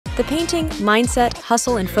The painting Mindset,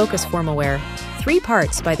 Hustle, and Focus Formalwear, 3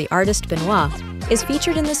 parts by the artist Benoit, is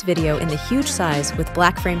featured in this video in the huge size with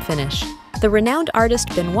black frame finish. The renowned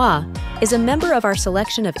artist Benoit is a member of our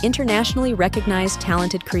selection of internationally recognized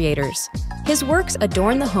talented creators. His works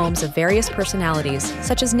adorn the homes of various personalities,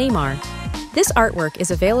 such as Neymar. This artwork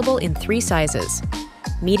is available in 3 sizes: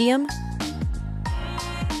 medium,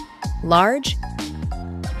 large,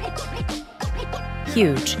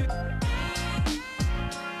 huge.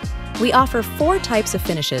 We offer 4 types of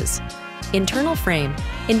finishes. Internal frame,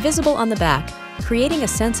 invisible on the back, creating a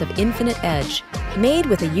sense of infinite edge, made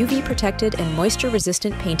with a UV-protected and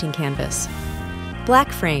moisture-resistant painting canvas.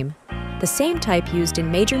 Black frame, the same type used in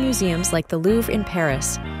major museums like the Louvre in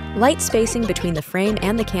Paris. Light spacing between the frame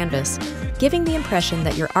and the canvas, giving the impression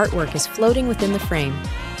that your artwork is floating within the frame.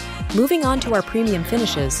 Moving on to our premium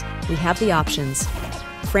finishes, we have the options: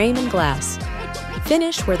 frame and glass.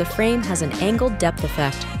 Finish where the frame has an angled depth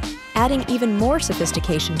effect, adding even more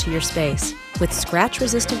sophistication to your space, with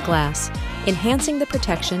scratch-resistant glass, enhancing the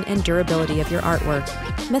protection and durability of your artwork.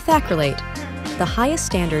 Methacrylate, the highest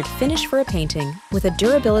standard finish for a painting with a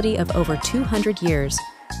durability of over 200 years,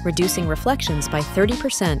 reducing reflections by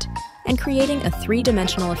 30% and creating a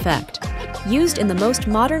 3-dimensional effect. Used in the most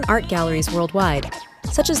modern art galleries worldwide,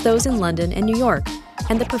 such as those in London and New York,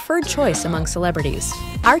 and the preferred choice among celebrities.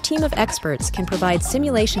 Our team of experts can provide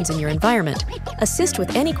simulations in your environment, assist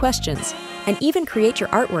with any questions, and even create your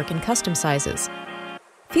artwork in custom sizes.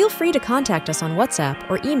 Feel free to contact us on WhatsApp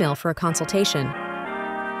or email for a consultation.